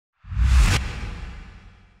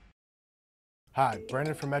Hi,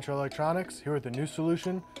 Brandon from Metra Electronics here with a new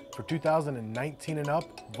solution for 2019 and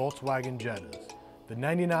up Volkswagen Jettas, the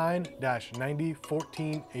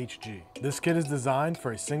 99-9014HG. This kit is designed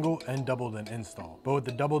for a single and double-din install, but with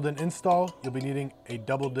the double-din install, you'll be needing a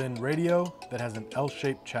double-din radio that has an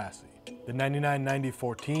L-shaped chassis. The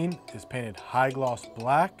 99-9014 is painted high gloss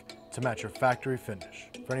black to match your factory finish.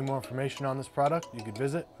 For any more information on this product, you can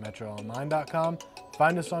visit metraonline.com,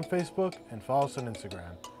 find us on Facebook, and follow us on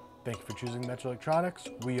Instagram. Thank you for choosing Metra Electronics.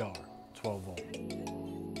 We are 12 volt.